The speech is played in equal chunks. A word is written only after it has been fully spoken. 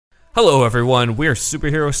Hello everyone, we're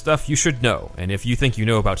Superhero Stuff You Should Know, and if you think you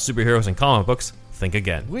know about superheroes and comic books, think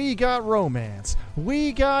again. We got romance.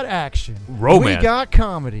 We got action. Romance? We got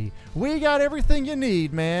comedy. We got everything you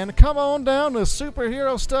need, man. Come on down to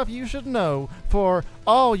Superhero Stuff You Should Know for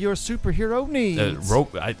all your superhero needs.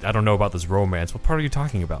 I don't know about this romance. What part are you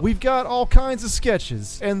talking about? We've got all kinds of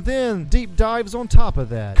sketches, and then deep dives on top of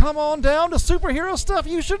that. Come on down to Superhero Stuff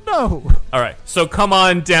You Should Know. Alright, so come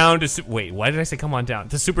on down to... Wait, why did I say come on down?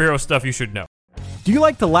 To Superhero Stuff You Should Know. Do you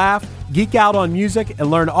like to laugh, geek out on music,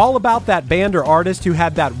 and learn all about that band or artist who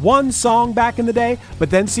had that one song back in the day,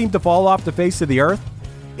 but then seemed to fall off the face of the earth?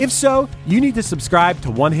 If so, you need to subscribe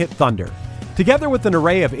to One Hit Thunder. Together with an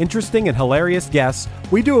array of interesting and hilarious guests,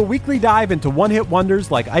 we do a weekly dive into one-hit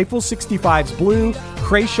wonders like Eiffel 65's Blue,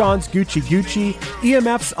 Krayshawn's Gucci Gucci,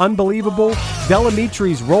 EMF's Unbelievable,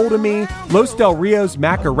 Delamitri's Roll to Me, Los Del Rio's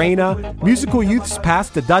Macarena, Musical Youth's Pass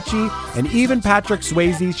to Dutchie, and even Patrick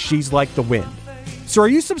Swayze's She's Like the Wind. So are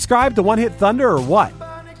you subscribed to One Hit Thunder or what?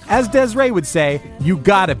 As Desiree would say, you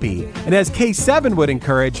gotta be. And as K7 would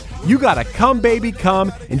encourage, you gotta come baby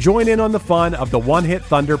come and join in on the fun of the One Hit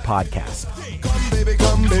Thunder podcast. Come baby,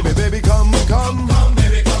 come baby, baby, come, come. Come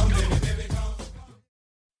baby, come baby, baby, come.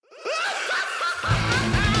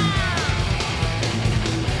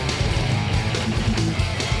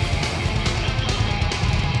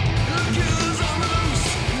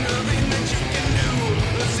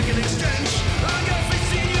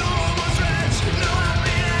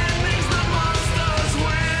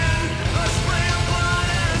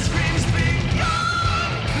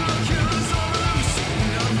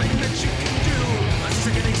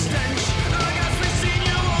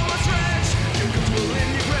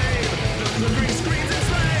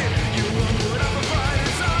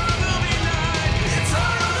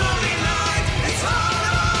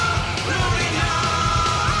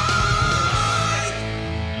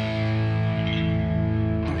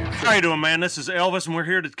 How you doing, man? This is Elvis, and we're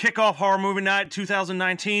here to kick off Horror Movie Night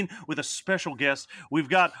 2019 with a special guest. We've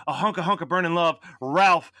got a hunk of burning love,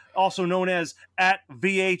 Ralph, also known as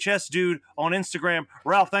 @VHS Dude on Instagram.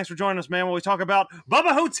 Ralph, thanks for joining us, man, while we talk about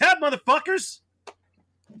Bubba Hotep, motherfuckers.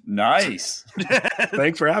 Nice.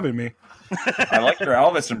 Thanks for having me. I like your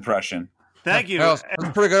Elvis impression. Thank you. That's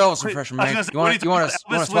a pretty good Elvis impression, man. You want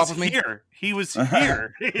to swap with me? Here. He was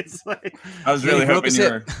here. It's like, I was really he broke hoping his you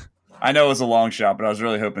hip. were. I know it was a long shot, but I was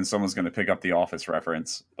really hoping someone's going to pick up the Office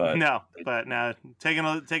reference. But no, taking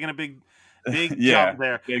a big yeah, jump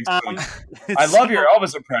there. Big I love your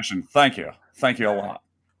Elvis impression. Thank you a lot.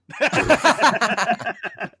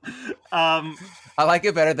 I like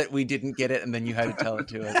it better that we didn't get it and then you had to tell it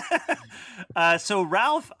to us. So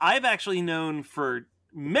Ralph, I've actually known for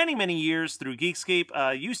many years through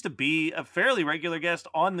Geekscape. Used to be a fairly regular guest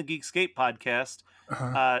on the Geekscape podcast.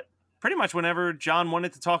 Pretty much whenever John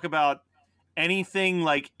wanted to talk about anything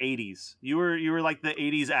like 80s, you were like the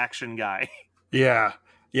 80s action guy. Yeah,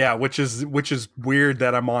 which is weird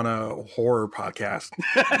that I'm on a horror podcast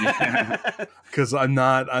because I'm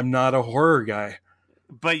not a horror guy.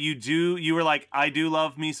 But you were like, I do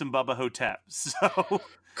love me some Bubba Hotep. So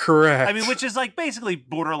correct. I mean, which is like basically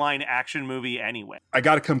borderline action movie anyway. I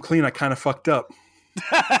got to come clean. I kind of fucked up.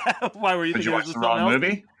 Why were you? Did you watch the wrong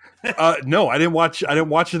movie? No, I didn't watch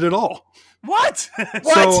it at all. What?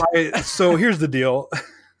 So here's the deal.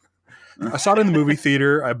 I saw it in the movie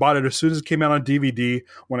theater. I bought it as soon as it came out on DVD.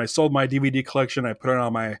 When I sold my DVD collection, I put it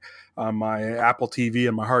on my Apple TV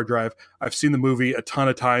and my hard drive. I've seen the movie a ton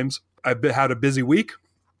of times. I've had a busy week.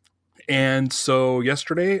 And so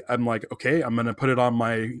yesterday, I'm like, okay, I'm going to put it on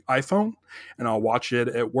my iPhone and I'll watch it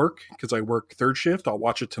at work because I work third shift. I'll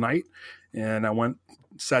watch it tonight. And I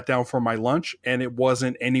sat down for my lunch and it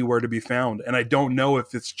wasn't anywhere to be found. And I don't know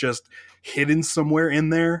if it's just hidden somewhere in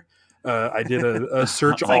there. I did a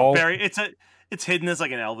search it's all. It's hidden as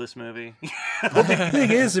like an Elvis movie. Well, the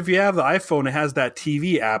thing is, if you have the iPhone, it has that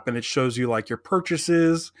TV app and it shows you like your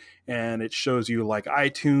purchases and it shows you like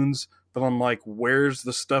iTunes. But I'm like, where's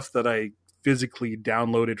the stuff that I physically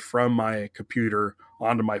downloaded from my computer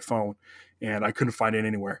onto my phone? And I couldn't find it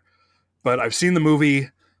anywhere. But I've seen the movie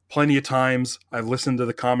plenty of times. I've listened to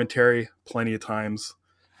the commentary plenty of times.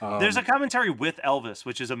 There's a commentary with Elvis,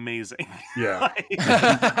 which is amazing. Yeah.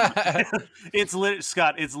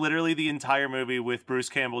 Scott, it's literally the entire movie with Bruce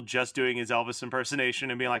Campbell just doing his Elvis impersonation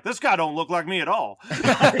and being like, this guy don't look like me at all.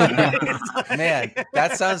 Man,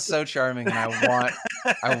 that sounds so charming, and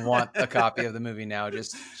I want a copy of the movie now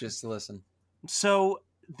just to listen. So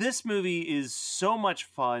this movie is so much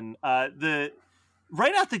fun.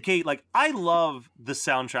 right out the gate, like I love the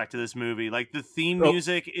soundtrack to this movie. Like the theme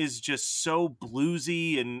music is just so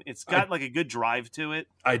bluesy, and it's got like a good drive to it.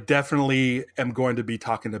 I definitely am going to be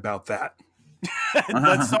talking about that.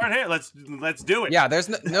 Let's start here. Let's do it. Yeah, there's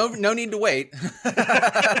no need to wait.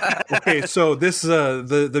 Okay, so this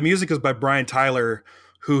the music is by Brian Tyler,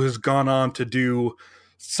 who has gone on to do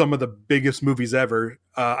some of the biggest movies ever.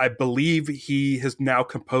 I believe he has now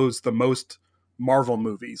composed the most Marvel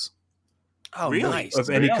movies. Oh, Really? nice. Of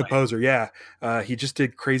any composer, yeah. He just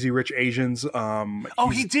did Crazy Rich Asians.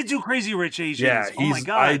 He did do Crazy Rich Asians. Yeah, oh my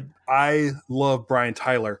god. I love Brian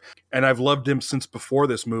Tyler, and I've loved him since before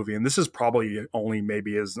this movie. And this is probably only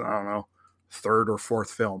maybe his, I don't know, third or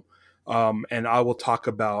fourth film. And I will talk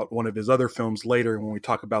about one of his other films later when we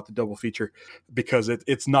talk about the double feature, because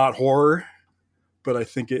it's not horror, but I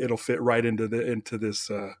think it'll fit right into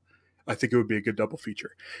this. I think it would be a good double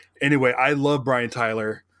feature. Anyway, I love Brian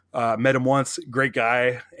Tyler. Met him once, great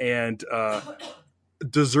guy, and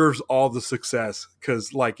deserves all the success,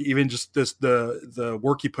 because like even just the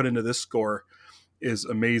work he put into this score is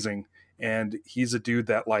amazing, and he's a dude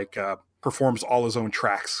that like performs all his own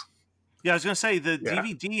tracks. Yeah, I was gonna say the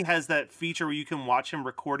DVD has that feature where you can watch him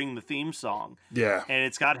recording the theme song. Yeah, and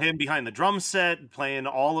it's got him behind the drum set playing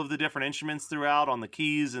all of the different instruments throughout on the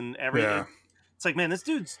keys and everything. Yeah. It's like, man, this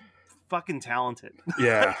dude's fucking talented.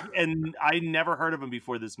 Yeah. And I never heard of him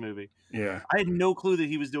before this movie. Yeah, I had no clue that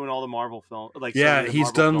he was doing all the Marvel film. Like, yeah, the he's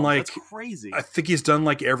Marvel done films. like That's crazy. I think he's done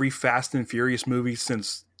like every Fast and Furious movie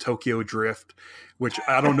since Tokyo Drift, which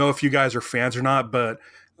I don't know if you guys are fans or not, but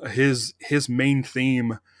his main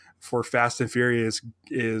theme for Fast and Furious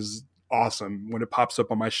is awesome. When it pops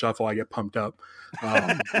up on my shuffle, I get pumped up.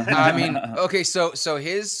 I mean, okay, so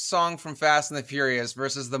his song from Fast and the Furious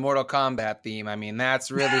versus the Mortal Kombat theme. I mean,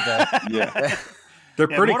 that's really the They're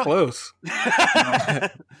pretty close.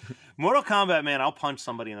 Mortal Kombat, man, I'll punch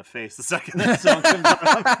somebody in the face the second that song comes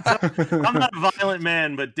on. I'm not a violent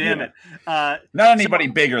man, but damn it. Not anybody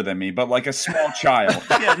bigger than me, but like a small child.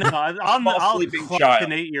 Yeah, no, I'll sleeping clutch child. an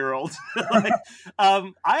 8-year-old. Like,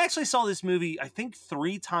 I actually saw this movie, I think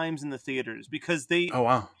 3 times in the theaters, because they, Oh,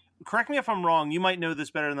 wow. correct me if I'm wrong, you might know this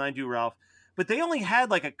better than I do, Ralph, but they only had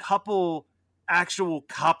like a couple actual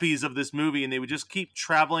copies of this movie, and they would just keep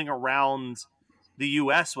traveling around the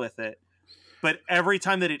U.S. with it. But every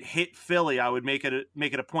time that it hit Philly, I would make it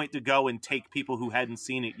a point to go and take people who hadn't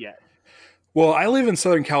seen it yet. Well, I live in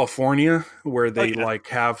Southern California, where they like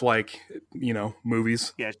have like, you know,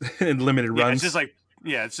 movies in limited runs. It's just like,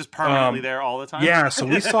 it's just permanently there all the time. Yeah, so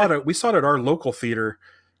we saw it at our local theater,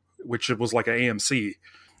 which was like an AMC.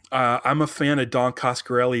 I'm a fan of Don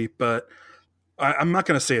Coscarelli, but I'm not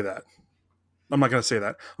going to say that. I'm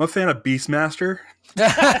a fan of Beastmaster.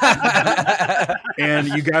 And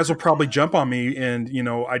you guys will probably jump on me, and you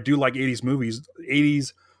know, I do like 80s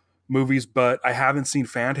movies, but I haven't seen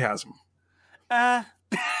Phantasm. That's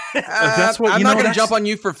what I'm not going to jump on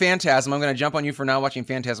you for Phantasm. I'm going to jump on you for not watching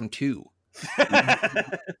Phantasm 2.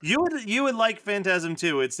 You would like Phantasm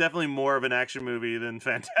 2. It's definitely more of an action movie than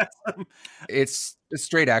Phantasm. It's a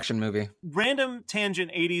straight action movie. Random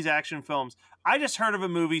tangent 80s action films. I just heard of a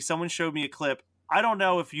movie. Someone showed me a clip. I don't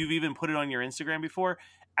know if you've even put it on your Instagram before.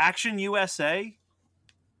 Action USA.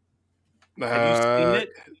 Have you seen it?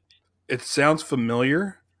 It sounds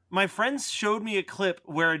familiar. My friends showed me a clip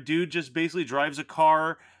where a dude just basically drives a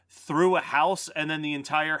car through a house and then the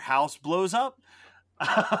entire house blows up.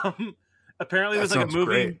 Apparently it was like a movie.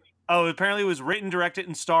 Great. Oh, apparently it was written, directed,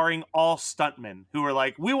 and starring all stuntmen who were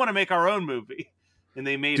like, we want to make our own movie. And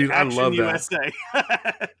they made Action I love USA.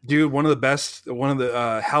 Dude, one of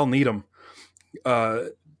the Hal Needham,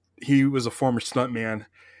 he was a former stuntman.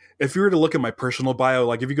 If you were to look at my personal bio,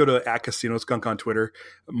 like if you go to @CasinoSkunk on Twitter,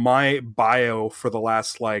 my bio for the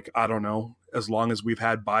last, like, I don't know, as long as we've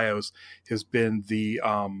had bios, has been the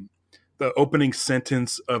opening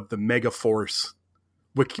sentence of the Megaforce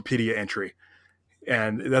Wikipedia entry.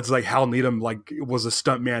 And that's like Hal Needham, like, was a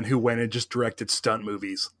stuntman who went and just directed stunt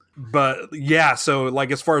movies. But yeah, so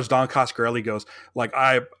like as far as Don Coscarelli goes, like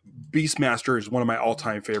Beastmaster is one of my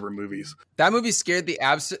all-time favorite movies. That movie scared the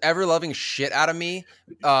ever-loving shit out of me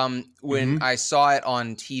when I saw it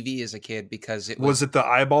on TV as a kid, because it was it the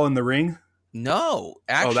eyeball in the ring? No,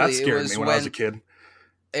 actually, that scared me when I was a kid.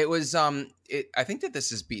 It was I think that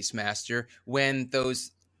this is Beastmaster, when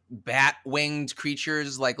those bat-winged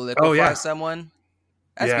creatures like liquefy someone.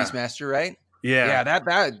 That's Beastmaster, right? Yeah.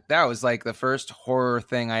 That was like the first horror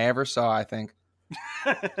thing I ever saw, I think.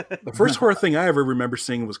 The first horror thing I ever remember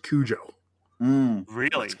seeing was Cujo.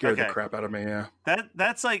 Really? It scared the crap out of me, yeah.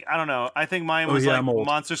 That's like, I don't know. I think mine was like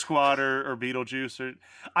Monster Squad or Beetlejuice.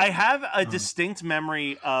 I have a distinct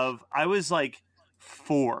memory of, I was like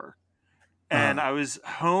 4, and I was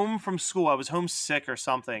home from school. I was homesick or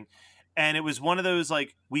something. And it was one of those,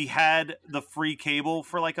 like, we had the free cable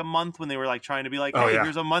for like a month when they were like trying to be like, hey,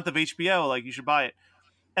 here's a month of HBO, like you should buy it.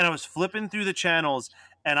 And I was flipping through the channels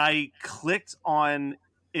and I clicked on,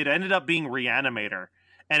 it ended up being Reanimator.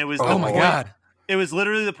 And it was God. It was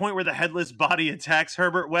literally the point where the headless body attacks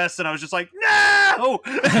Herbert West, and I was just like, no!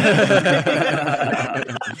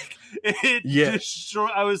 It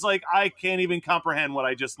destroyed. I was like, I can't even comprehend what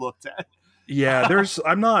I just looked at. Yeah,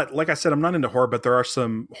 I'm not into horror, but there are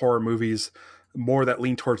some horror movies more that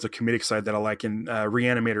lean towards the comedic side that I like, and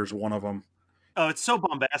Reanimator is one of them. Oh, it's so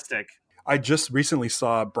bombastic. I just recently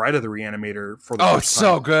saw Bride of the Reanimator for the first time. It's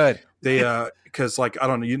so good. They, because like, I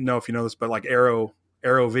don't know if you know this, but like Arrow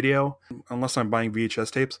Video, unless I'm buying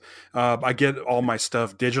VHS tapes, I get all my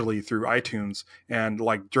stuff digitally through iTunes, and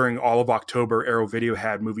like during all of October, Arrow Video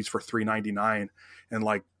had movies for $3.99, and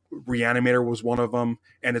like Reanimator was one of them,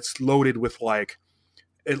 and it's loaded with like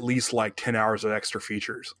at least like 10 hours of extra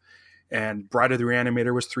features. And Bride of the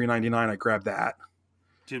Reanimator was $3.99. I grabbed that.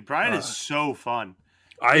 Dude, Bride is so fun.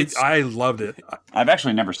 I loved it. I've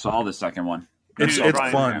actually never saw the second one. It's fun.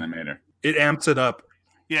 Reanimator. It amps it up.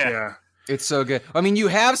 Yeah. It's so good. I mean, you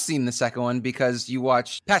have seen the second one because you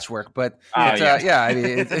watched Patchwork, but yeah, I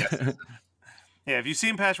mean, yeah, if you've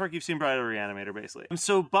seen Patchwork, you've seen Bride of the Reanimator, basically.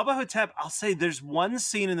 So Bubba Hotep, I'll say there's one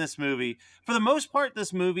scene in this movie. For the most part,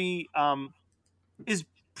 this movie is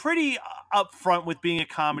pretty upfront with being a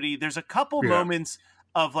comedy. There's a couple moments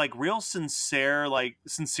of like real sincere,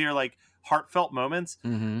 heartfelt moments.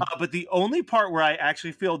 Mm-hmm. But the only part where I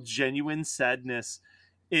actually feel genuine sadness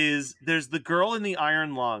is there's the girl in the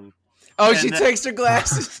iron lung. Oh, she takes her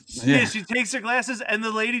glasses. Yeah, she takes her glasses, and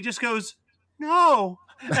the lady just goes, no.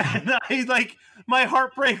 And I like, my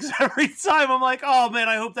heart breaks every time. I'm like, oh man,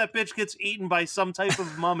 I hope that bitch gets eaten by some type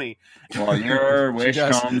of mummy. Well, your wish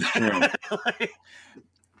comes true.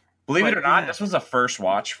 Believe it or not, this was a first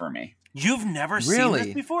watch for me. You've never seen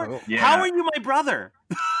this before? Oh, yeah. How are you my brother?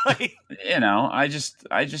 I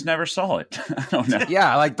just never saw it. I don't know.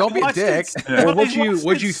 Yeah, like don't be a dick. Well,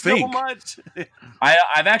 what'd you think? So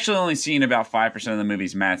I've actually only seen about 5% of the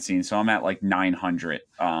movies Matt's seen, so I'm at like 900.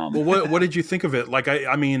 Well, what did you think of it? Like,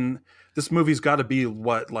 I mean, this movie's got to be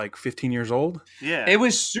what, like 15 years old? Yeah, it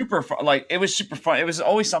was super fun. Like, it was super fun. It was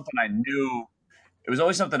always something I knew. It was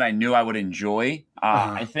always something I knew I would enjoy.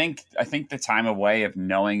 I think the time away of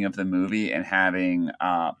knowing of the movie and having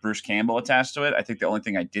Bruce Campbell attached to it, I think the only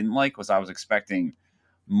thing I didn't like was I was expecting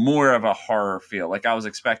more of a horror feel. Like I was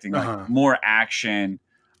expecting like more action.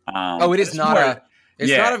 It is not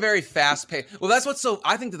not a very fast pace. Well, that's what's so.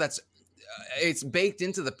 I think that's it's baked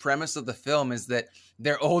into the premise of the film is that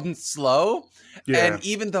they're old and slow, and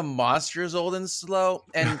even the monster is old and slow.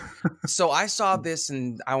 And so I saw this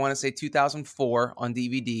in, I want to say 2004 on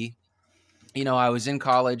DVD. You know, I was in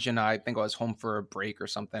college and I think I was home for a break or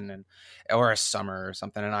something, or a summer or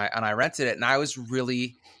something, and I rented it, and I was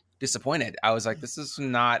really disappointed. I was like, this is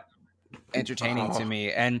not entertaining to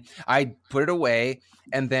me, and I put it away.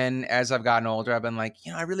 And then as I've gotten older, I've been like,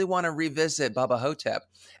 I really want to revisit Bubba Hotep.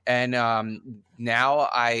 And now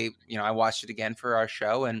I watched it again for our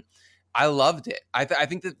show, and I loved it. I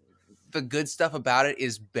think that the good stuff about it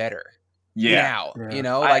is better now.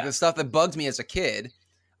 Yeah. Like the stuff that bugged me as a kid,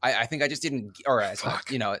 I think I just didn't, or as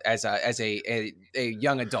a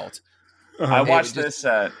young adult. I watched this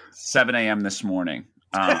at 7 a.m. this morning.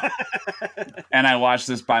 And I watched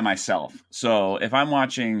this by myself. So if I'm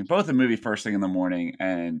watching both the movie first thing in the morning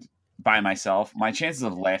and by myself, my chances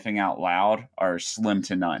of laughing out loud are slim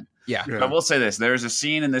to none. Yeah. But I will say this. There's a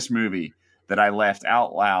scene in this movie that I laughed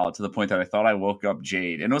out loud to the point that I thought I woke up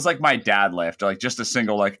Jade. And it was like my dad laughed, like just a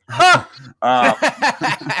single like,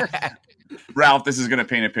 Ralph, this is going to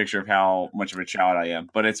paint a picture of how much of a child I am.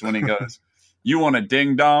 But it's when he goes, you want a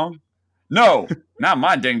ding dong? No, not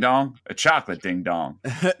my ding dong, a chocolate ding dong.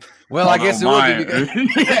 Well, I guess it would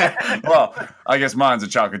be. Yeah. Well, I guess mine's a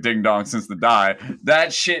chocolate ding dong since the die.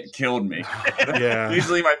 That shit killed me. Yeah.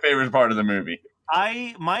 Usually my favorite part of the movie.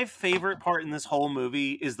 My favorite part in this whole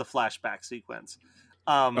movie is the flashback sequence.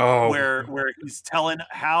 Where he's telling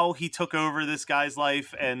how he took over this guy's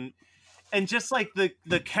life and just like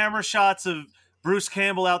the camera shots of Bruce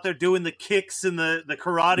Campbell out there doing the kicks and the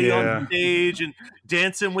karate on stage and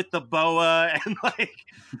dancing with the boa, and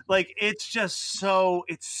like it's just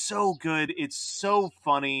it's so good. It's so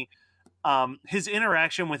funny. His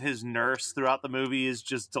interaction with his nurse throughout the movie is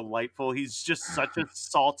just delightful. He's just such a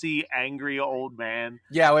salty, angry old man.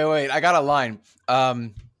 Yeah, wait. I got a line.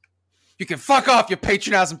 You can fuck off, you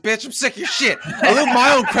patronizing bitch. I'm sick of your shit. I'll live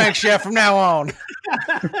my own crankshaft from now on.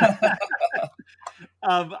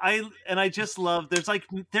 I just love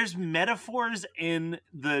there's metaphors in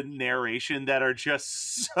the narration that are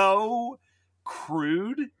just so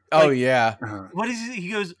crude. Oh yeah. What is it? He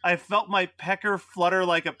goes, I felt my pecker flutter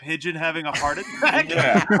like a pigeon having a heart attack.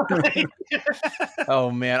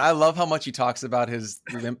 Oh man, I love how much he talks about his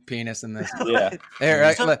limp penis in this. Yeah.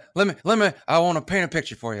 Here, let me. I want to paint a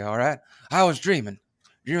picture for you. All right. I was dreaming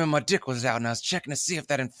my dick was out, and I was checking to see if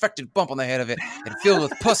that infected bump on the head of it had filled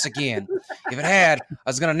with pus again. If it had, I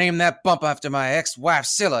was gonna name that bump after my ex-wife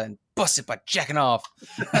Scylla and bust it by jacking off.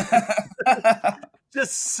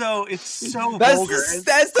 It's so vulgar.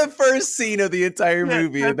 That's the first scene of the entire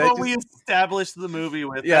movie. That's what we established the movie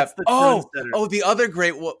with. Yeah. That's the the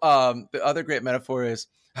other great metaphor is,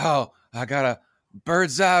 I got a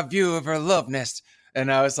bird's eye view of her love nest, and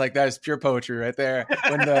I was like, that is pure poetry right there.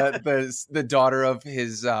 When the daughter of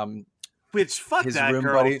his which fuck his that room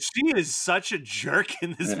girl. buddy. She is such a jerk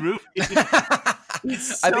in this movie. I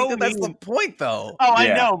think that's the point, though. Oh,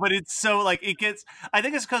 I know, but it's so it gets. I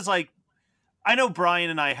think it's because I know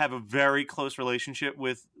Brian and I have a very close relationship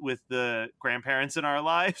with the grandparents in our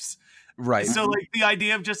lives. Right. So the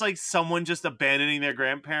idea of just someone just abandoning their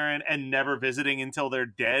grandparent and never visiting until they're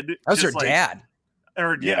dead. That was her dad.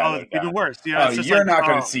 Or even worse. You know, Oh, it's just you're not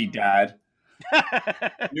going to see dad.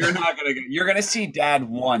 You're not going to. You're going to see dad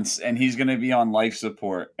once, and he's going to be on life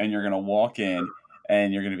support, and you're going to walk in,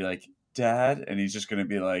 and you're going to be like, Dad, and he's just going to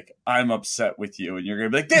be like, I'm upset with you, and you're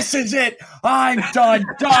going to be like, this is it, I'm done,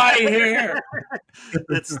 die here.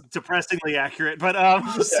 That's depressingly accurate, but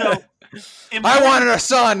so I wanted a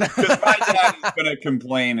son. Because my dad is going to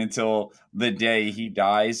complain until the day he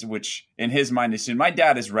dies, which in his mind is soon. My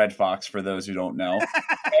dad is Red Fox, for those who don't know.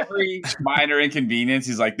 Every minor inconvenience,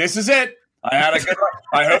 he's like, this is it, I had a good one.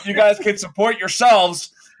 I hope you guys can support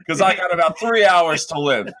yourselves, because I got about 3 hours to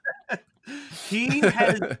live.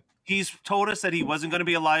 He's told us that he wasn't going to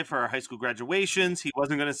be alive for our high school graduations. He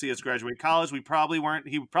wasn't going to see us graduate college. He probably wasn't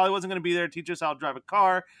going to be there to teach us how to drive a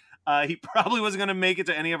car. He probably wasn't going to make it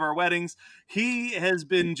to any of our weddings. He has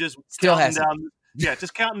been just counting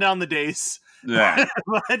down the days. Yeah.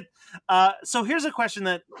 So here's a question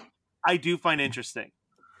that I do find interesting.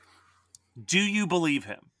 Do you believe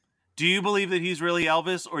him? Do you believe that he's really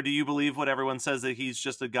Elvis, or do you believe what everyone says, that he's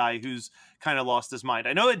just a guy who's kind of lost his mind?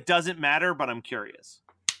 I know it doesn't matter, but I'm curious.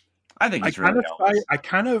 I think it's really Elvis. I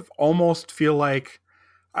kind of almost feel like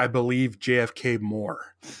I believe JFK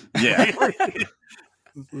more. Yeah.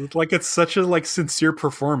 It's such a sincere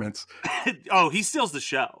performance. Oh, he steals the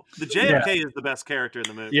show. The JFK is the best character in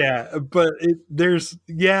the movie. Yeah, but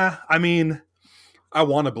I mean, I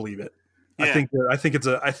want to believe it. Yeah. I think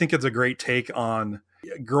it's a great take on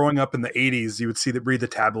growing up in the 80s. You would read the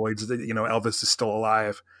tabloids that Elvis is still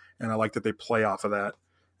alive, and I like that they play off of that.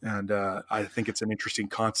 And I think it's an interesting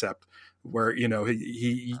concept where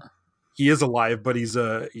he is alive, but he's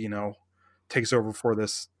takes over for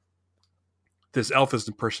this Elvis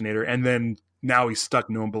impersonator, and then now he's stuck.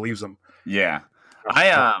 No one believes him. Yeah,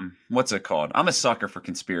 what's it called? I'm a sucker for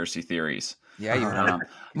conspiracy theories. Yeah, you know.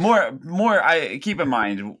 More. I keep in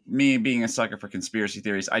mind, me being a sucker for conspiracy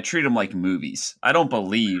theories, I treat them like movies. I don't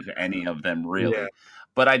believe any of them really. Yeah.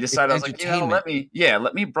 But I decided, I was like,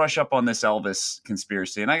 let me brush up on this Elvis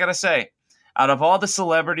conspiracy. And I got to say, out of all the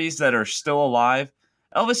celebrities that are still alive,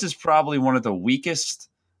 Elvis is probably one of the weakest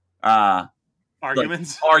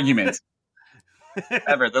arguments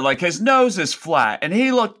ever. They're like, his nose is flat, and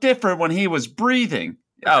he looked different when he was breathing.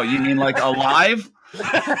 Oh, you mean alive?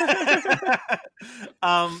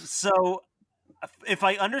 So if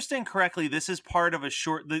I understand correctly, this is part of a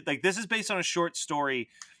short, this is based on a short story.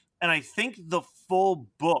 And I think the full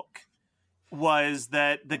book was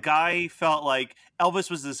that the guy felt like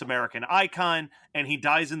Elvis was this American icon, and he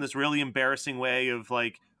dies in this really embarrassing way of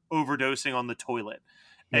overdosing on the toilet.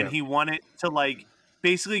 And he wanted to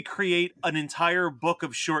basically create an entire book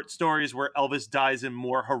of short stories where Elvis dies in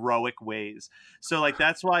more heroic ways. So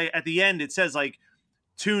that's why at the end it says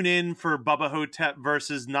tune in for Bubba Hotep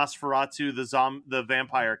versus Nosferatu, the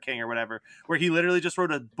Vampire King or whatever, where he literally just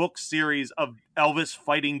wrote a book series of Elvis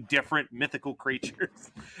fighting different mythical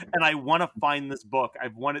creatures. And I want to find this book.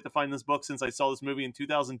 I've wanted to find this book since I saw this movie in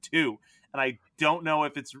 2002. And I don't know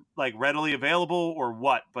if it's readily available or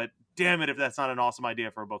what, but damn it if that's not an awesome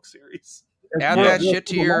idea for a book series. Add that shit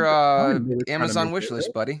to your Amazon wish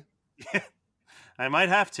list, buddy. I might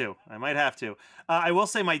have to. I will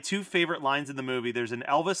say my two favorite lines in the movie. There's an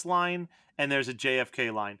Elvis line and there's a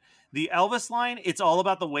JFK line. The Elvis line, it's all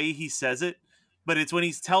about the way he says it, but it's when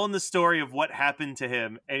he's telling the story of what happened to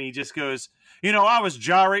him, and he just goes, I was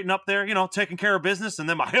gyrating up there, taking care of business, and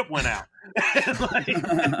then my hip went out.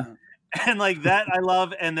 And like that I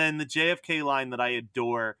love. And then the JFK line that I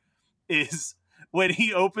adore is when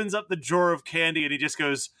he opens up the drawer of candy and he just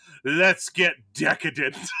goes, "Let's get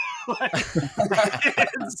decadent." Like,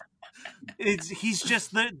 he's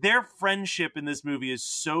just their friendship in this movie is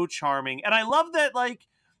so charming. And I love that like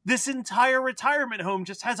this entire retirement home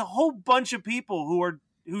just has a whole bunch of people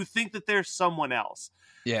who think that they're someone else.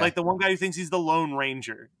 Yeah. Like the one guy who thinks he's the Lone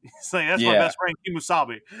Ranger. He's like, that's my best friend,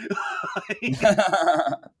 Kimusabi.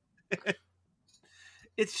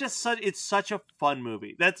 It's such a fun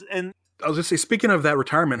movie. I was just say, speaking of that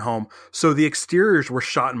retirement home, so the exteriors were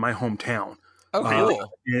shot in my hometown. Oh,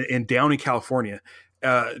 cool. In Downey, California.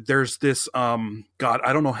 There's this, God,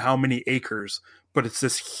 I don't know how many acres, but it's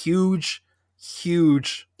this huge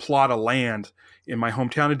plot of land in my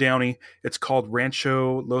hometown of Downey. It's called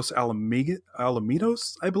Rancho Los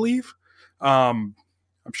Alamitos, I believe. I'm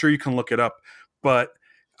sure you can look it up, but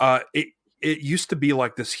it used to be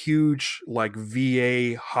like this huge like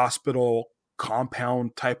VA hospital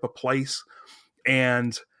compound type of place,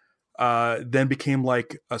 and then became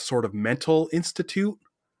like a sort of mental institute.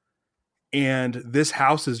 And this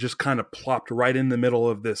house is just kind of plopped right in the middle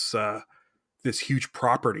of this huge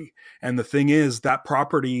property. And the thing is, that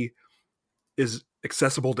property is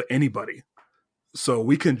accessible to anybody. So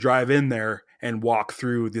we can drive in there and walk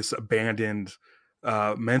through this abandoned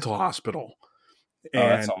mental hospital. And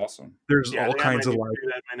that's awesome. There's all kinds of like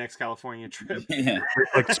my next California trip.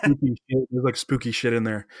 like spooky shit. There's like spooky shit in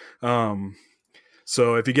there.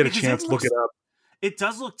 So if you get a chance, look it up. It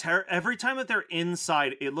does look every time that they're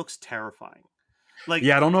inside, it looks terrifying. Like,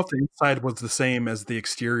 yeah, I don't know if the inside was the same as the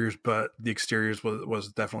exteriors, but the exteriors was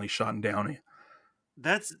definitely shot in Downey.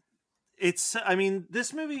 I mean,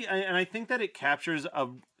 this movie, and I think that it captures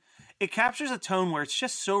a tone where it's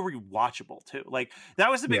just so rewatchable too. Like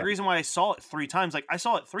that was the big reason why I saw it 3 times. Like I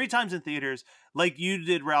saw it 3 times in theaters, like you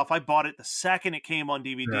did, Ralph. I bought it the second it came on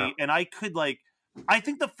DVD, and I could I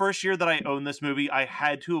think the first year that I owned this movie, I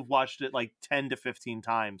had to have watched it like 10 to 15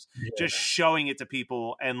 times, just showing it to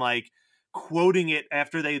people and like quoting it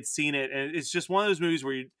after they had seen it. And it's just one of those movies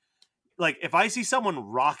where you like, if I see someone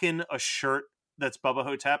rocking a shirt that's Bubba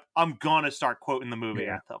Hotep, I'm gonna start quoting the movie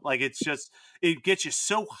at them. Like it gets you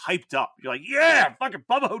so hyped up. You're like, yeah, fucking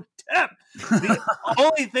Bubba Hotep. The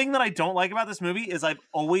only thing that I don't like about this movie is I've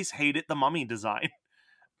always hated the mummy design.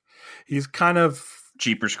 He's kind of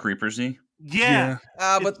Jeepers Creepers-y. Yeah.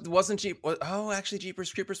 But wasn't actually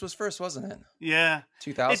Jeepers Creepers was first, wasn't it? Yeah.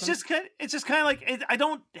 2000. It's just kind of like I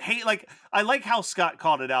don't hate, like I like how Scott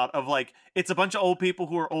called it out of like it's a bunch of old people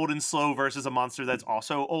who are old and slow versus a monster that's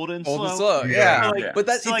also old and slow. Yeah. Like, but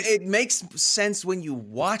that's it makes sense when you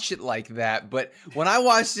watch it like that. But when I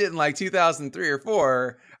watched it in like 2003 or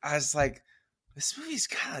 4, I was like, this movie's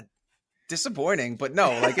kind of disappointing. But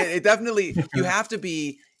no, like it definitely you have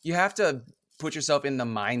to put yourself in the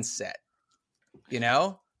mindset. You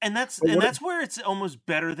know, and that's where it's almost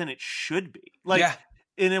better than it should be. Like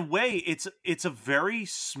in a way, it's a very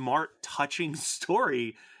smart, touching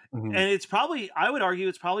story, and it's probably, I would argue,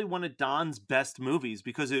 it's probably one of Don's best movies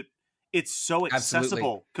because it's so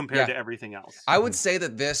accessible compared to everything else. I would say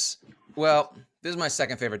that this is my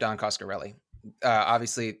second favorite Don Coscarelli.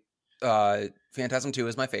 Obviously, Phantasm 2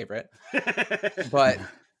 is my favorite, but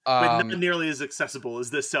not nearly as accessible as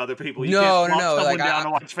this to other people. You can't walk someone like, down to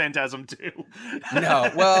watch Phantasm 2.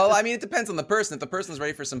 No, well, I mean, it depends on the person. If the person's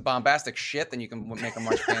ready for some bombastic shit, then you can make them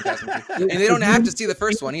watch Phantasm 2. And they don't have to see the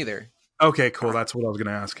first one either. Okay, cool. That's what I was going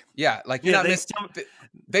to ask. Yeah, like you're not missing.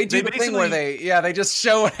 They do the thing where they just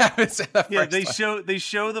show what happens in the first one. They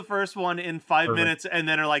show the first one in 5 minutes and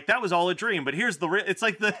then are like, that was all a dream, but here's the real. It's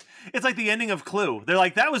like the ending of Clue. They're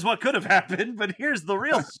like, that was what could have happened, but here's the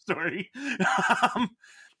real story.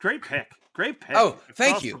 Great pick. Oh,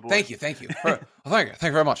 thank you. Thank you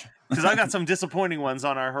very much. Because I got some disappointing ones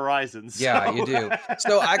on our horizons. So. Yeah, you do.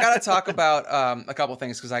 So I got to talk about a couple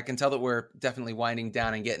things because I can tell that we're definitely winding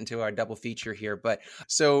down and getting to our double feature here. But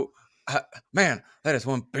so, man, that is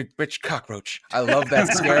one big bitch cockroach. I love that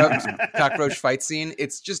scarab cockroach fight scene.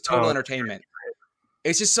 It's just total entertainment.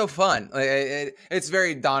 It's just so fun. It's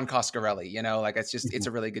very Don Coscarelli, you know, like it's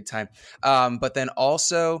a really good time. But then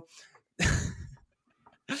also...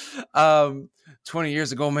 20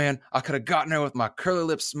 years ago, man, I could have gotten her with my curly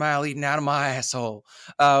lip smile eating out of my asshole.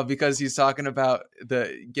 Because he's talking about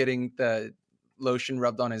getting the lotion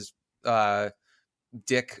rubbed on his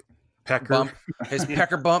dick pecker bump, his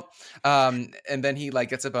pecker bump. And then he like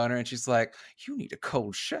gets a boner and she's like, "You need a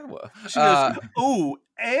cold shower." She goes, "Ooh,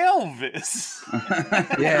 Elvis."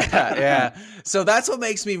 Yeah. So that's what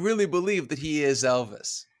makes me really believe that he is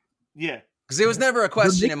Elvis. Yeah. Because there was never a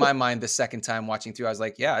question in my mind the second time watching through. I was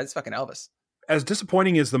like, yeah, it's fucking Elvis. as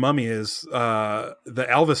disappointing as the Mummy is, the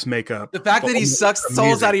Elvis makeup, the fact that he sucks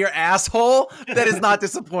souls out of your asshole, that is not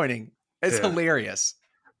disappointing. It's hilarious.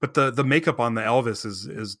 But the makeup on the Elvis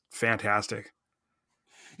is fantastic.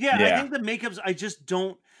 Yeah, I think the makeups, I just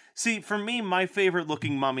don't see. For me, my favorite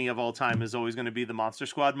looking mummy of all time is always going to be the Monster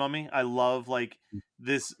Squad mummy. I love like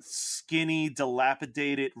this skinny,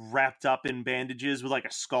 dilapidated, wrapped up in bandages with like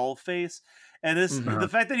a skull face, and this the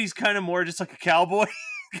fact that he's kind of more just like a cowboy.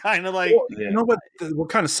 Kind of like, you know what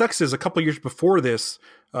kind of sucks is a couple years before this,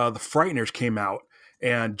 the Frighteners came out,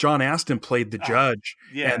 and John Astin played the judge,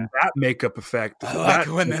 and that makeup effect. I like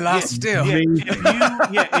when they lie still.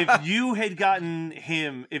 If you had gotten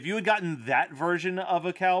him, if you had gotten that version of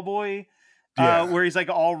a cowboy, where he's like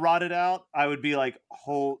all rotted out, I would be like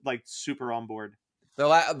super on board. The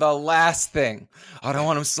last thing, I don't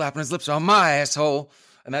want him slapping his lips on my asshole,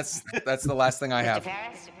 and that's the last thing I have.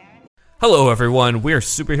 Hello everyone, we're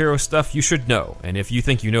Superhero Stuff You Should Know, and if you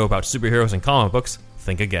think you know about superheroes and comic books,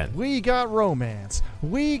 think again. We got romance.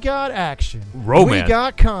 We got action. Romance. We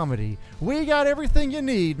got comedy. We got everything you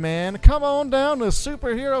need, man. Come on down to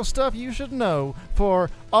Superhero Stuff You Should Know for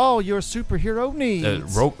all your superhero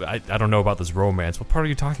needs. I don't know about this romance. What part are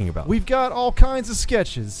you talking about? We've got all kinds of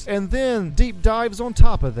sketches, and then deep dives on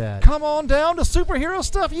top of that. Come on down to Superhero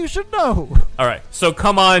Stuff You Should Know. All right, so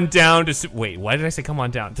come on down to... Wait, why did I say come on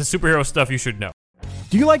down? To Superhero Stuff You Should Know.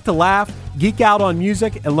 Do you like to laugh, geek out on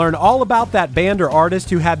music, and learn all about that band or artist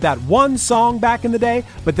who had that one song back in the day,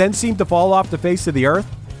 but then seemed to fall off the face of the earth?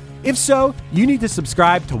 If so, you need to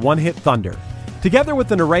subscribe to One Hit Thunder. Together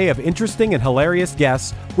with an array of interesting and hilarious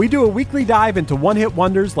guests, we do a weekly dive into one-hit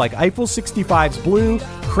wonders like Eiffel 65's Blue,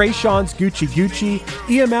 Krayshawn's Gucci Gucci,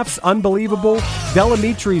 EMF's Unbelievable,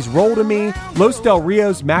 Delamitri's Roll to Me, Los Del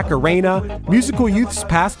Rio's Macarena, Musical Youth's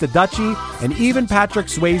Pass the Dutchie, and even Patrick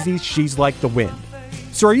Swayze's She's Like the Wind.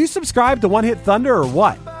 So are you subscribed to One Hit Thunder or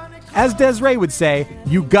what? As Desiree would say,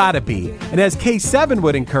 you gotta be. And as K7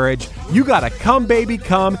 would encourage, you gotta come baby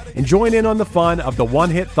come and join in on the fun of the One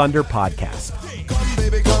Hit Thunder podcast. Come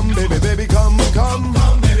baby, come baby, baby, come, come.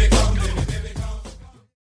 Come baby, come baby, baby, come.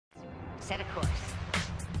 Set a course.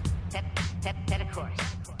 Set a course.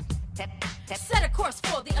 Set a course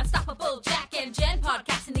for the unstoppable Jack and Jen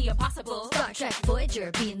podcasting the impossible. Star Trek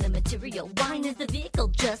Voyager being the material. Wine is the vehicle,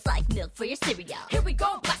 just like milk for your cereal. Here we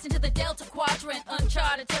go, blast into the Delta Quadrant.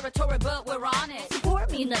 Uncharted territory, but we're on it. Pour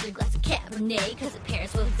me another glass of Cabernet, cause it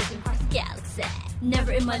pairs well with different parts of the galaxy.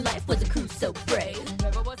 Never in my life was a cruise so brave.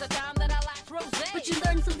 Never was a time that I lacked rosé. But you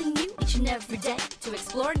learn something new each and every day. To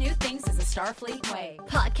explore new things is a Starfleet way.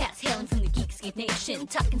 Podcast hailing from the Geekscape Nation,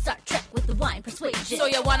 talking Star Trek with the wine persuasion. So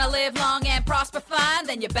you wanna live long and prosper fine?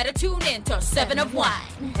 Then you better tune in to 7 of Wine.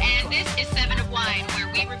 And this is 7 of Wine, where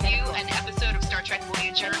we review an episode of Star Trek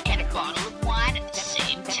Voyager and a bottle of wine at the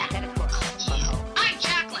same time. I'm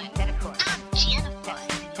Jacqueline. I'm Jennifer.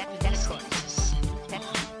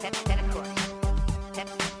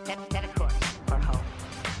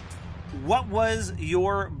 What was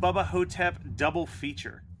your Bubba Hotep double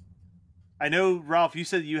feature? I know, Ralph, you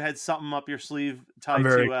said you had something up your sleeve tied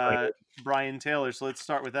to Brian Taylor, so let's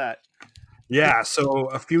start with that. Yeah, so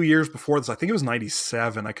a few years before this, I think it was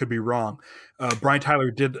 97, I could be wrong, Brian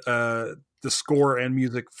Tyler did the score and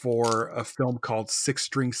music for a film called Six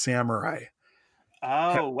String Samurai.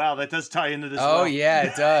 Oh, wow, that does tie into this. Oh, yeah,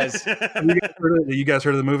 it does. You guys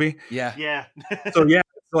heard of the movie? Yeah. Yeah. So, yeah,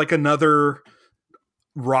 it's like another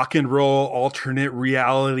rock and roll alternate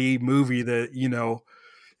reality movie that, you know,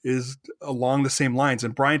 is along the same lines.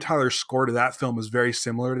 And Brian Tyler's score to that film is very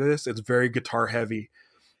similar to this. It's very guitar heavy.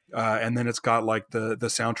 And then it's got like the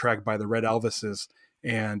soundtrack by the Red Elvises.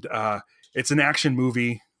 And it's an action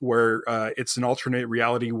movie where it's an alternate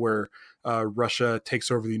reality where Russia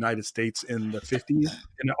takes over the United States in the 50s,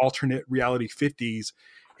 in an alternate reality 50s.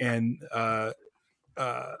 And I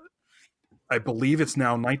believe it's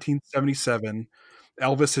now 1977.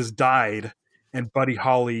 Elvis has died, and Buddy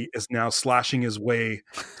Holly is now slashing his way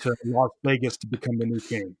to Las Vegas to become the new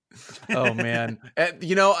king. Oh, man.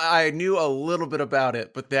 You know, I knew a little bit about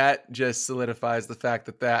it, but that just solidifies the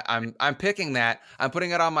fact that I'm picking that. I'm putting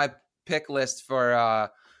it on my pick list for our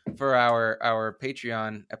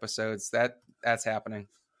Patreon episodes. That's happening.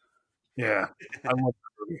 Yeah. I love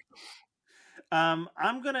that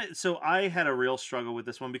movie. So I had a real struggle with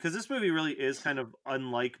this one because this movie really is kind of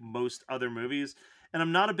unlike most other movies. And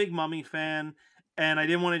I'm not a big Mummy fan, and I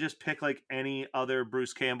didn't want to just pick like any other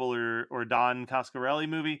Bruce Campbell or Don Coscarelli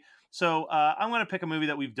movie. So I'm going to pick a movie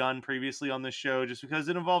that we've done previously on this show just because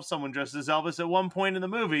it involves someone dressed as Elvis at one point in the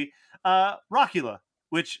movie, Rockula,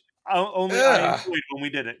 which only I enjoyed when we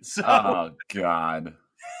did it. So. Oh, God.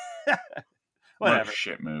 Whatever. What a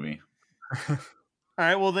shit movie. All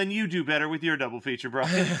right, well then you do better with your double feature, bro.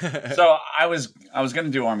 So I was gonna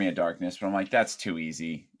do Army of Darkness, but I'm like, that's too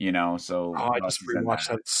easy, So I just rewatched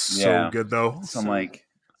that. It's so good though. So I'm like,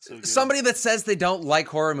 somebody that says they don't like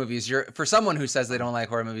horror movies. For someone who says they don't like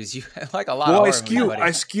horror movies, you like a lot. Well, of horror movies, I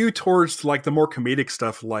skew towards like the more comedic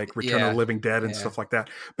stuff, like Return of the Living Dead and stuff like that.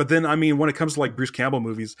 But then, I mean, when it comes to like Bruce Campbell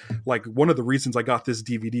movies, like one of the reasons I got this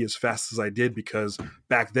DVD as fast as I did because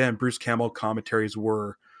back then Bruce Campbell commentaries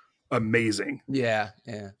were amazing. Yeah.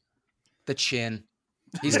 The Chin.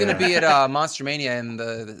 He's going to be at Monster Mania in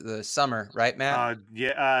the summer, right, Matt?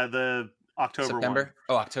 The October September?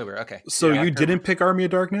 one. Oh, October. Okay. So you October. didn't pick Army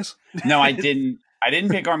of Darkness? No, I didn't. I didn't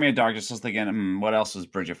pick Army of Darkness. I was thinking, what else was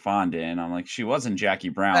Bridget Fonda in? I'm like, she wasn't Jackie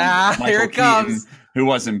Brown. Michael here it comes. Keaton, who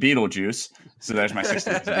wasn't Beetlejuice. So there's my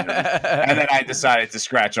 16th. And then I decided to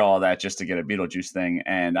scratch all of that just to get a Beetlejuice thing.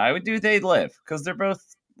 And I would do They Live because they're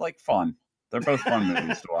both like fun. They're both fun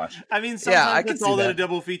movies to watch. I mean, sometimes that's all that a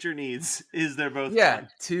double feature needs is they're both fun.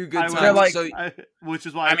 Two good times. Which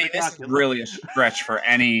is why I mean, this is really a stretch for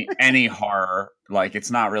any horror. Like,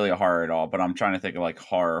 it's not really a horror at all, but I'm trying to think of like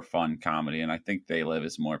horror fun comedy, and I think They Live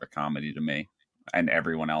is more of a comedy to me and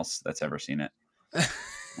everyone else that's ever seen it.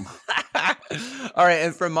 All right,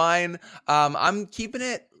 and for mine, I'm keeping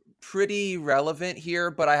it pretty relevant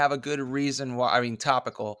here, but I have a good reason why. I mean,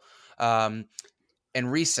 topical. And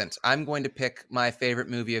recent, I'm going to pick my favorite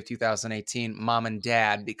movie of 2018, Mom and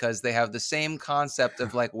Dad, because they have the same concept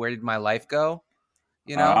of like, where did my life go?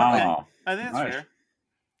 I think that's fair.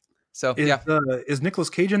 So is Nicolas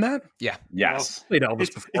Cage in that? Yeah. Yes. Played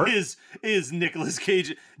Elvis before. Is Nicolas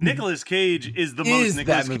Cage? Nicolas Cage is the most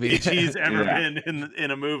Nicolas Cage he's ever been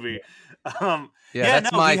in a movie.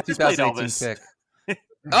 That's my 2018 pick.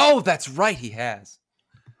 Oh, that's right, he has.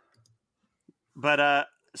 But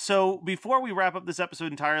so before we wrap up this episode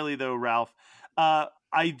entirely, though, Ralph,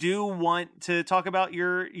 I do want to talk about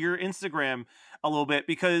your Instagram a little bit,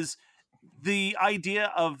 because the idea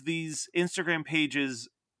of these Instagram pages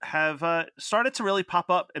have started to really pop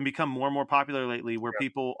up and become more and more popular lately, where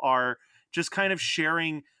people are just kind of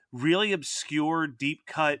sharing really obscure, deep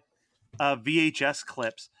cut VHS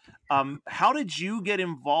clips. How did you get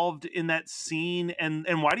involved in that scene,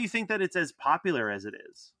 and why do you think that it's as popular as it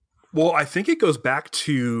is? Well, I think it goes back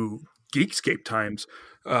to Geekscape times.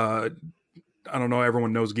 I don't know,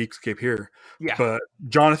 everyone knows Geekscape here. Yeah. But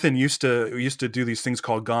Jonathan used to do these things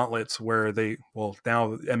called gauntlets where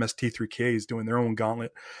now MST3K is doing their own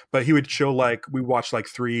gauntlet. But he would show we watched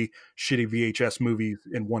 3 shitty VHS movies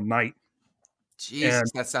in one night. Jesus,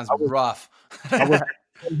 that sounds rough. I was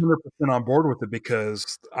 100% on board with it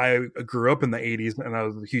because I grew up in the 80s and I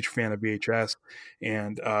was a huge fan of VHS.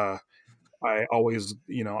 And I always,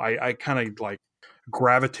 I kind of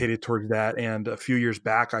gravitated towards that. And a few years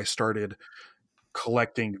back, I started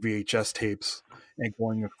collecting VHS tapes and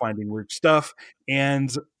going and finding weird stuff.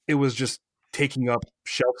 And it was just taking up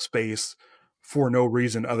shelf space for no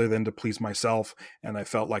reason other than to please myself. And I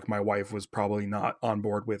felt like my wife was probably not on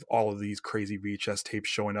board with all of these crazy VHS tapes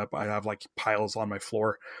showing up. I have piles on my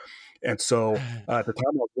floor. And so at the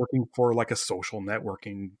time I was working for a social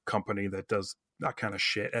networking company that does that kind of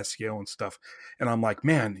shit, SEO and stuff. And I'm like,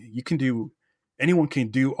 man, anyone can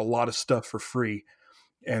do a lot of stuff for free.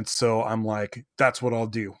 And so I'm like, that's what I'll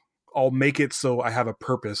do. I'll make it so I have a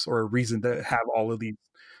purpose or a reason to have all of these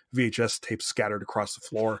VHS tapes scattered across the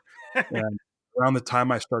floor. And around the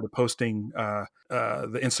time I started posting the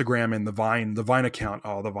Instagram and the Vine account,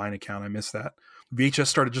 I miss that. VHS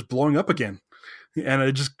started just blowing up again. And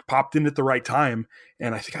it just popped in at the right time.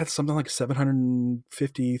 And I think I had something like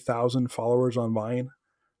 750,000 followers on Vine.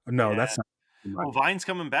 No, that's not. Well, Vine's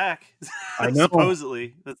coming back. I know.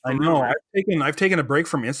 Supposedly. I know. I've taken a break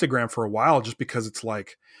from Instagram for a while just because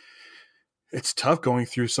it's tough going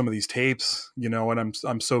through some of these tapes, and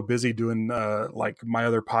I'm so busy doing my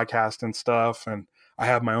other podcast and stuff. And I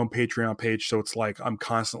have my own Patreon page. So it's I'm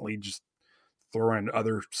constantly just throwing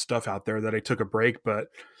other stuff out there that I took a break, but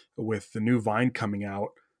with the new Vine coming out,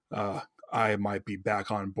 I might be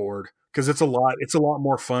back on board because it's a lot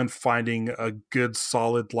more fun finding a good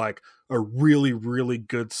solid, a really, really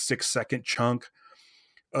good 6-second chunk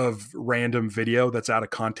of random video that's out of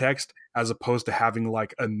context as opposed to having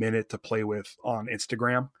a minute to play with on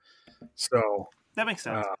Instagram. So that makes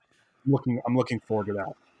sense. I'm looking forward to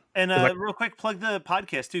that. And real quick, plug the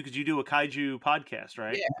podcast too, because you do a kaiju podcast,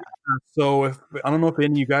 right? Yeah. So I don't know if any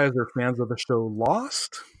of you guys are fans of the show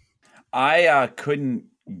Lost. I couldn't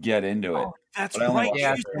get into it. That's right. You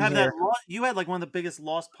used to have that. You had one of the biggest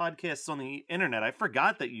Lost podcasts on the internet. I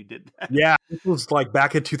forgot that you did that. Yeah, this was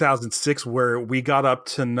back in 2006 where we got up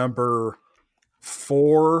to number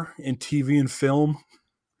 4 in TV and film.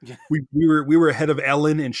 We were ahead of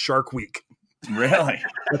Ellen and Shark Week. Really?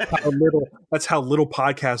 That's how little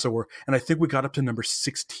podcasts there were. And I think we got up to number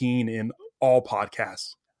 16 in all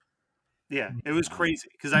podcasts. Yeah, it was crazy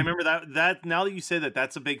because I remember that now that you say that,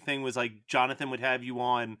 that's a big thing was like Jonathan would have you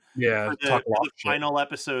on for the final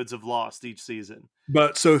episodes of Lost each season.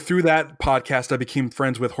 But so through that podcast, I became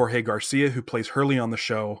friends with Jorge Garcia, who plays Hurley on the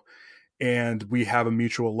show. And we have a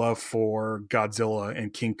mutual love for Godzilla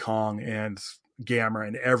and King Kong and Gamera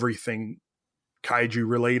and everything kaiju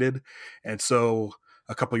related. And so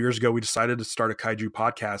a couple of years ago, we decided to start a kaiju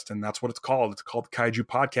podcast, and that's what it's called. It's called the Kaiju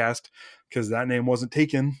Podcast because that name wasn't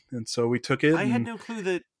taken. And so we took it. I had no clue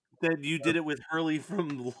that you did it with Hurley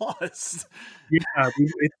from Lost. Yeah,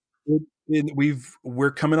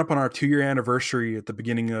 we're coming up on our 2-year anniversary at the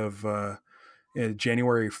beginning of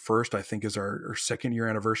January 1st, I think, is our 2nd year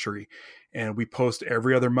anniversary. And we post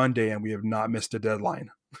every other Monday, and we have not missed a deadline.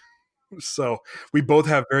 So we both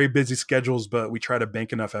have very busy schedules, but we try to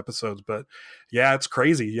bank enough episodes. But yeah, it's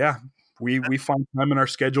crazy. Yeah, we find time in our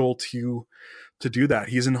schedule to do that.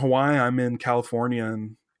 He's in Hawaii, I'm in California,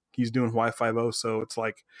 and he's doing Hawaii 5-0. So it's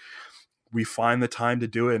like we find the time to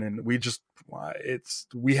do it, and we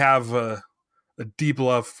have a deep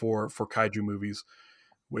love for kaiju movies,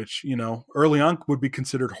 which, you know, early on would be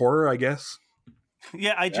considered horror, I guess.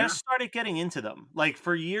 Yeah, I just started getting into them. Like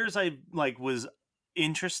for years, I was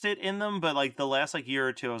interested in them, but like the last year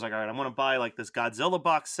or two, I was like, all right, I'm going to buy like this Godzilla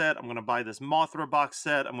box set. I'm going to buy this Mothra box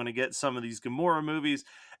set. I'm going to get some of these Gamora movies.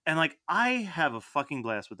 And like, I have a fucking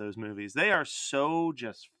blast with those movies. They are so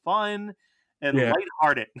just fun and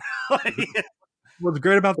lighthearted. What's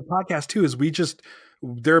great about the podcast too is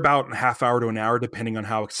they're about a half hour to an hour, depending on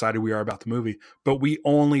how excited we are about the movie, but we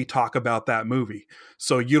only talk about that movie.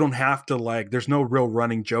 So you don't have to there's no real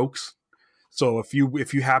running jokes. So if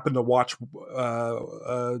you happen to watch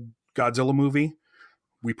a Godzilla movie,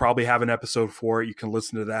 we probably have an episode for it. You can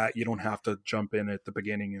listen to that. You don't have to jump in at the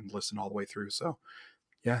beginning and listen all the way through. So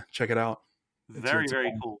yeah, check it out. Very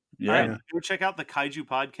cool. Yeah. All right, go check out the Kaiju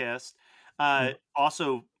Podcast.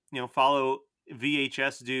 Also, follow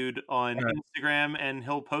VHS Dude on Instagram, and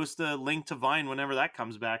he'll post a link to Vine whenever that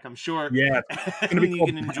comes back, I'm sure. Yeah. You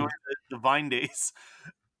can enjoy the Vine days.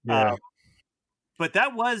 Yeah. But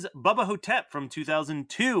that was Bubba Hotep from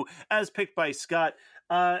 2002, as picked by Scott.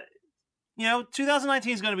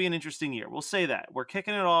 2019 is going to be an interesting year. We'll say that. We're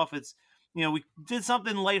kicking it off. It's, we did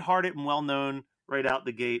something lighthearted and well-known right out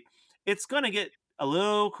the gate. It's going to get a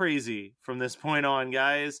little crazy from this point on,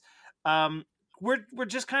 guys. We're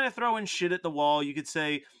just kind of throwing shit at the wall, you could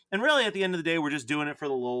say. And really, at the end of the day, we're just doing it for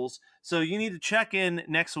the lulz. So you need to check in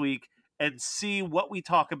next week and see what we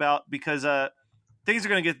talk about, because things are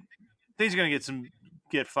going to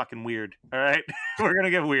get fucking weird. All right. We're going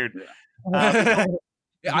to get weird. I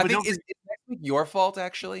think is next week your fault,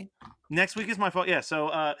 actually? Next week is my fault. Yeah.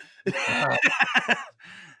 So,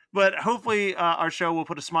 but hopefully our show will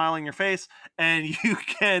put a smile on your face, and you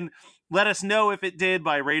can let us know if it did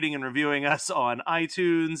by rating and reviewing us on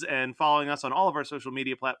iTunes and following us on all of our social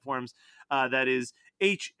media platforms. That is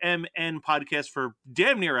HMN Podcast for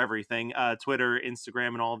damn near everything. Twitter, Instagram,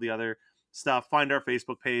 and all of the other stuff. Find our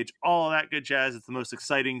Facebook page, all of that good jazz. It's the most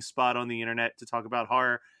exciting spot on the internet to talk about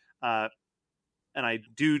horror. And I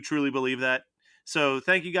do truly believe that. So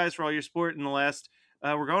thank you guys for all your support in the last,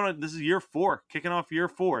 this is year 4, kicking off year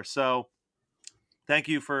 4. So thank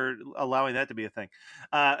you for allowing that to be a thing.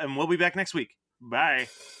 And we'll be back next week. Bye.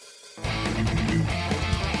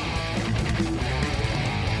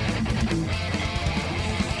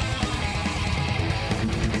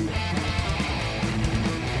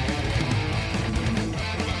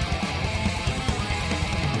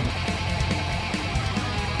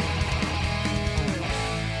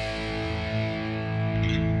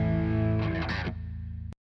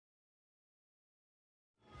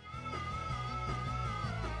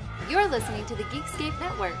 You're listening to the Geekscape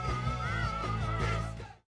Network.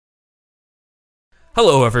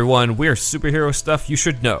 Hello everyone, we're Superhero Stuff You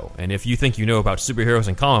Should Know, and if you think you know about superheroes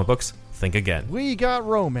and comic books, think again. We got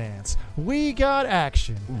romance. We got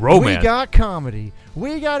action. Romance. We got comedy.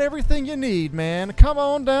 We got everything you need, man. Come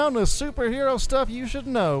on down to Superhero Stuff You Should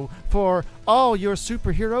Know for all your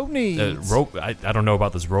superhero needs. I don't know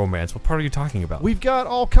about this romance. What part are you talking about? We've got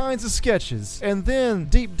all kinds of sketches, and then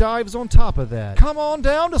deep dives on top of that. Come on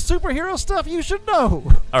down to Superhero Stuff You Should Know.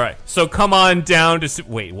 All right, so come on down to...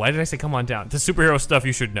 Wait, why did I say come on down? To Superhero Stuff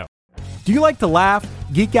You Should Know. Do you like to laugh,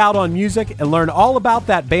 geek out on music, and learn all about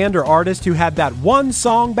that band or artist who had that one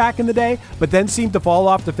song back in the day, but then seemed to fall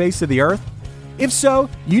off the face of the earth? If so,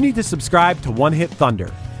 you need to subscribe to One Hit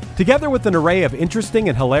Thunder. Together with an array of interesting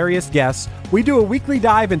and hilarious guests, we do a weekly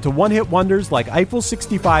dive into one-hit wonders like Eiffel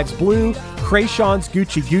 65's Blue, Krayshawn's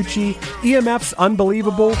Gucci Gucci, EMF's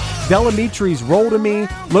Unbelievable, Delamitri's Roll to Me,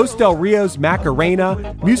 Los Del Rio's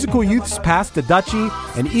Macarena, Musical Youth's Pass the Dutchie,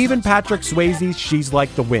 and even Patrick Swayze's She's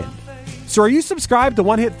Like the Wind. So are you subscribed to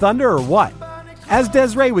One Hit Thunder or what? As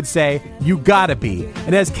Desiree would say, you gotta be.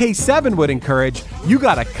 And as K7 would encourage, you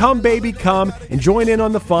gotta come, baby, come and join in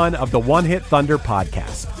on the fun of the One Hit Thunder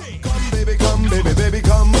podcast. Come, baby, come, baby, baby,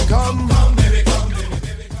 come, come. Come, baby, come, baby,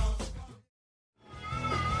 baby, come.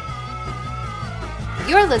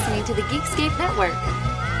 You're listening to the Geekscape Network.